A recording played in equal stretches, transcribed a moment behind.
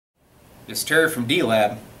It's Terry from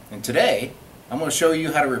D-Lab, and today I'm going to show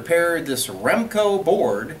you how to repair this Remco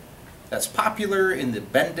board that's popular in the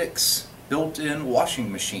Bendix built-in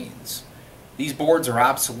washing machines. These boards are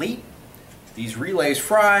obsolete, these relays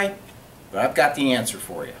fry, but I've got the answer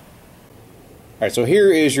for you. Alright, so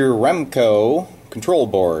here is your Remco control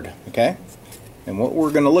board, okay? And what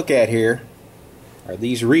we're going to look at here are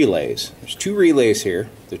these relays. There's two relays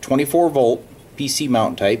here. They're 24 volt PC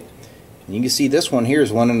mount type. And you can see this one here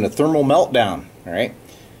is running a thermal meltdown. Alright?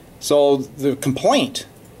 So the complaint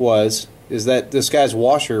is that this guy's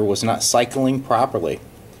washer was not cycling properly.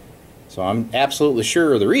 So I'm absolutely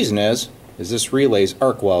sure the reason is this relay is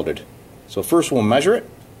arc welded. So first we'll measure it,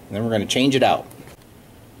 and then we're going to change it out.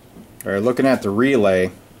 Alright, looking at the relay,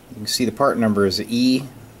 you can see the part number is the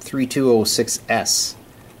E3206S.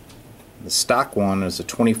 The stock one is a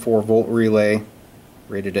 24 volt relay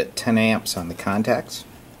rated at 10 amps on the contacts.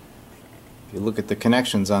 If you look at the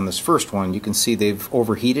connections on this first one, you can see they've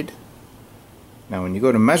overheated. Now when you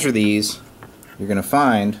go to measure these, you're going to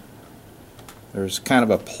find there's kind of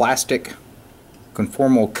a plastic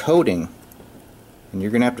conformal coating, and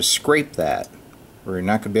you're going to have to scrape that, or you're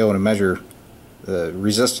not going to be able to measure the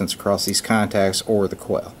resistance across these contacts or the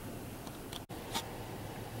coil.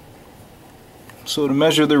 So to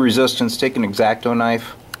measure the resistance, take an X-Acto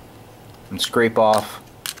knife and scrape off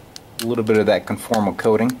a little bit of that conformal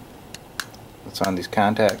coating that's on these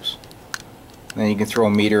contacts. And then you can throw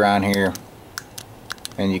a meter on here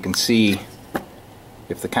and you can see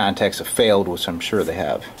if the contacts have failed, which I'm sure they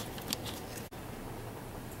have.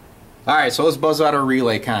 Alright, so let's buzz out our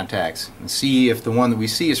relay contacts and see if the one that we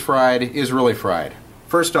see is fried is really fried.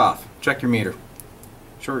 First off, check your meter.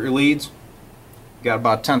 Short your leads. You got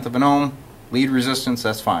about 1/10 of an ohm. Lead resistance,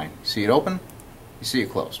 that's fine. You see it open, you see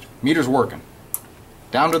it closed. Meter's working.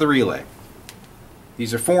 Down to the relay.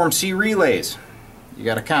 These are Form C relays. You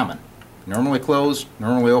got a common. Normally closed,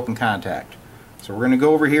 normally open contact. So we're going to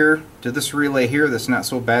go over here to this relay here that's not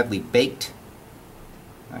so badly baked.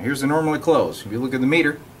 Now here's the normally closed. If you look at the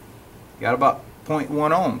meter, you got about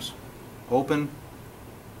 0.1 ohms. Open,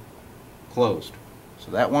 closed.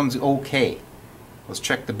 So that one's okay. Let's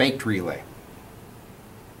check the baked relay.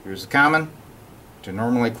 Here's the common to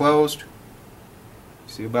normally closed.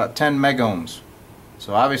 See about 10 megohms.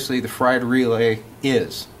 So obviously the fried relay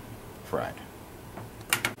is fried.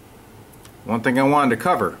 One thing I wanted to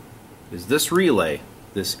cover is this relay,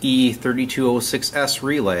 this E3206S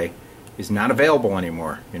relay, is not available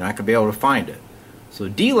anymore. You're not going to be able to find it. So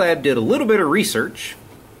D-Lab did a little bit of research,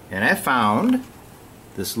 and I found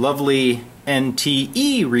this lovely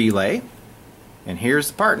NTE relay. And here's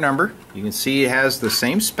the part number. You can see it has the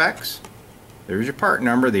same specs. There's your part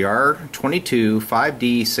number, the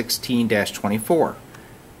R22-5D16-24.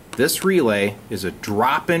 This relay is a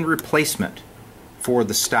drop-in replacement for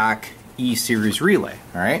the stock E-Series relay.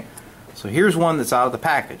 Alright? So here's one that's out of the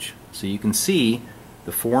package. So you can see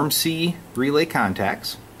the Form C relay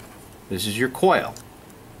contacts. This is your coil.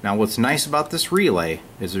 Now what's nice about this relay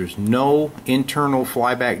is there's no internal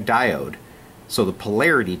flyback diode. So the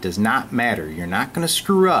polarity does not matter. You're not going to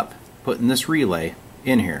screw up putting this relay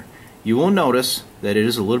in here. You will notice that it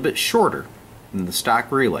is a little bit shorter than the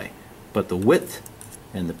stock relay, but the width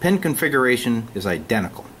and the pin configuration is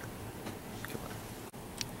identical.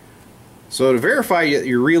 So to verify that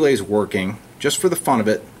your relay is working, just for the fun of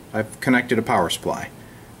it, I've connected a power supply.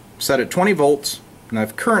 Set at 20 volts, and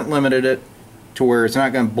I've current limited it to where it's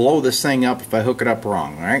not going to blow this thing up if I hook it up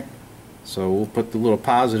wrong. Alright? So we'll put the little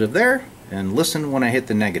positive there and listen when I hit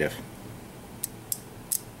the negative.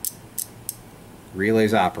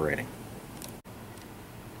 Relay's operating.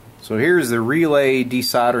 So here's the relay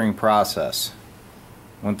desoldering process.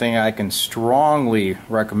 One thing I can strongly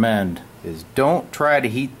recommend is don't try to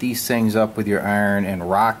heat these things up with your iron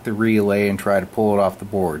and rock the relay and try to pull it off the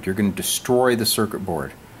board. You're going to destroy the circuit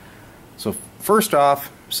board. So first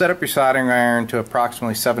off, set up your soldering iron to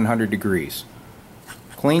approximately 700 degrees.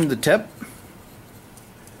 Clean the tip.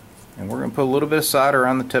 And we're going to put a little bit of solder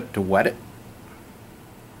on the tip to wet it.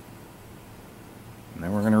 And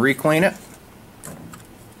then we're going to re-clean it.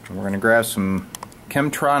 And we're going to grab some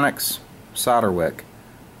Chemtronics solder wick.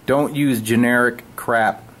 Don't use generic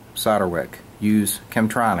crap solder wick. Use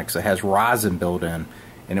Chemtronics. It has rosin built in,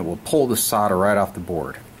 and it will pull the solder right off the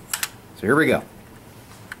board. So here we go.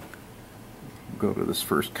 Go to this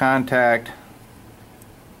first contact.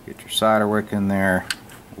 Get your solder wick in there.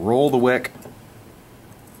 Roll the wick.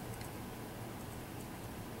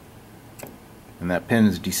 And that pin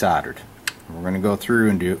is desoldered. We're going to go through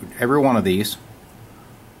and do every one of these.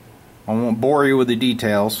 I won't bore you with the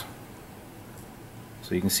details.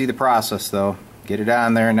 So you can see the process though. get it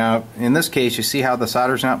on there. Now in this case, you see how the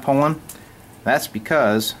solder's not pulling? That's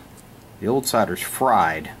because the old solder's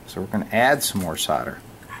fried. So we're going to add some more solder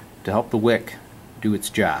to help the wick do its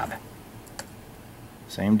job.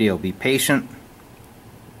 Same deal, be patient.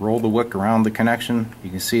 Roll the wick around the connection. You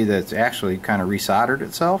can see that it's actually kind of resoldered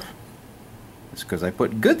itself. It's because I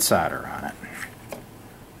put good solder on it.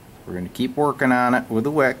 We're going to keep working on it with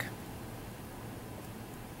the wick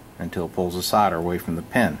until it pulls the solder away from the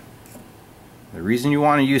pin. The reason you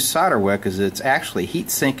want to use solder wick is it's actually heat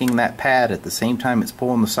sinking that pad at the same time it's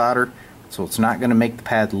pulling the solder, so it's not going to make the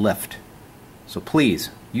pad lift. So please,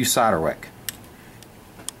 use solder wick.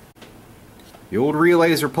 The old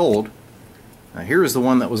relays are pulled. Now here's the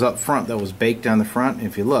one that was up front that was baked on the front.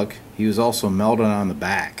 If you look, he was also melted on the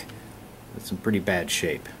back. It's in pretty bad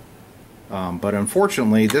shape. But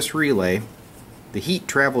unfortunately, this relay, the heat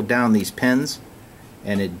traveled down these pins,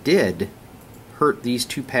 and it did hurt these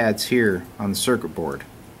two pads here on the circuit board.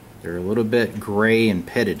 They're a little bit gray and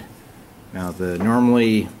pitted. Now the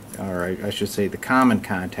normally, or I should say the common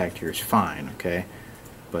contact here is fine, okay?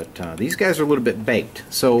 But these guys are a little bit baked.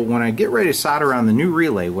 So when I get ready to solder on the new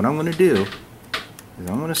relay, what I'm going to do is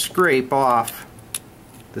I'm going to scrape off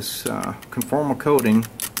this conformal coating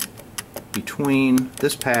between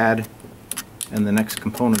this pad and the next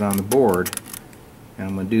component on the board. And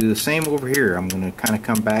I'm going to do the same over here. I'm going to kind of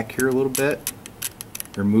come back here a little bit,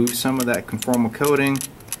 remove some of that conformal coating,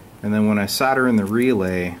 and then when I solder in the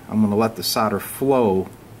relay, I'm going to let the solder flow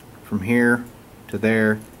from here to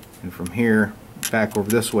there and from here back over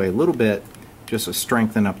this way a little bit, just to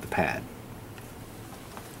strengthen up the pad.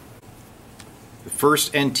 The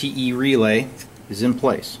first NTE relay is in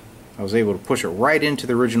place. I was able to push it right into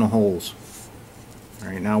the original holes.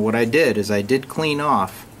 Alright, now what I did is I did clean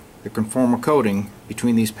off the conformal coating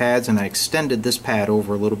between these pads, and I extended this pad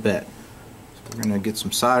over a little bit. So we're going to get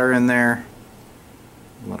some solder in there,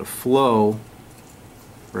 let it flow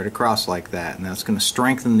right across like that, and that's going to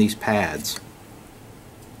strengthen these pads.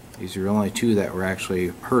 These are the only two that were actually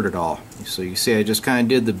hurt at all. So you see I just kind of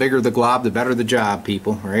did the bigger the glob, the better the job,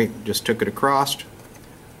 people, right? Just took it across,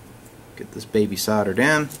 get this baby soldered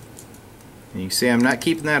in, and you see I'm not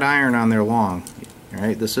keeping that iron on there long.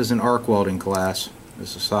 Alright, this isn't arc welding class,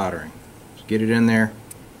 this is soldering. Just get it in there,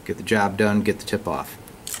 get the job done, get the tip off.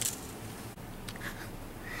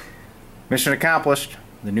 Mission accomplished.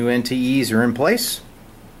 The new NTEs are in place.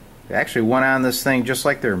 They actually went on this thing just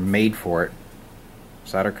like they're made for it.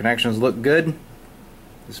 Solder connections look good.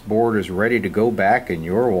 This board is ready to go back in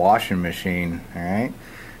your washing machine. Alright,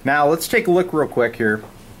 now let's take a look real quick here.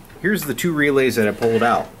 Here's the two relays that I pulled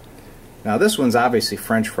out. Now this one's obviously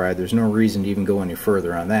French fried. There's no reason to even go any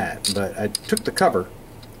further on that. But I took the cover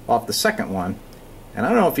off the second one, and I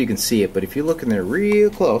don't know if you can see it, but if you look in there real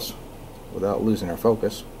close without losing our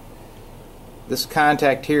focus, this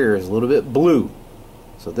contact here is a little bit blue.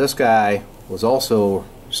 So this guy was also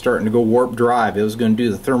starting to go warp drive. It was going to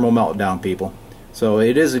do the thermal meltdown, people. So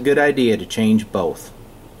it is a good idea to change both.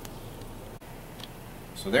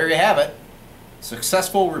 So there you have it.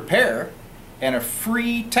 Successful repair and a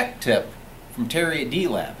free tech tip from Terry at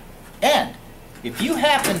D-Lab. And if you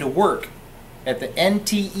happen to work at the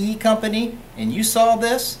NTE company and you saw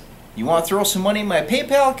this, you want to throw some money in my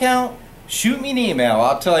PayPal account, shoot me an email.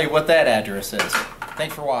 I'll tell you what that address is.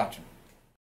 Thanks for watching.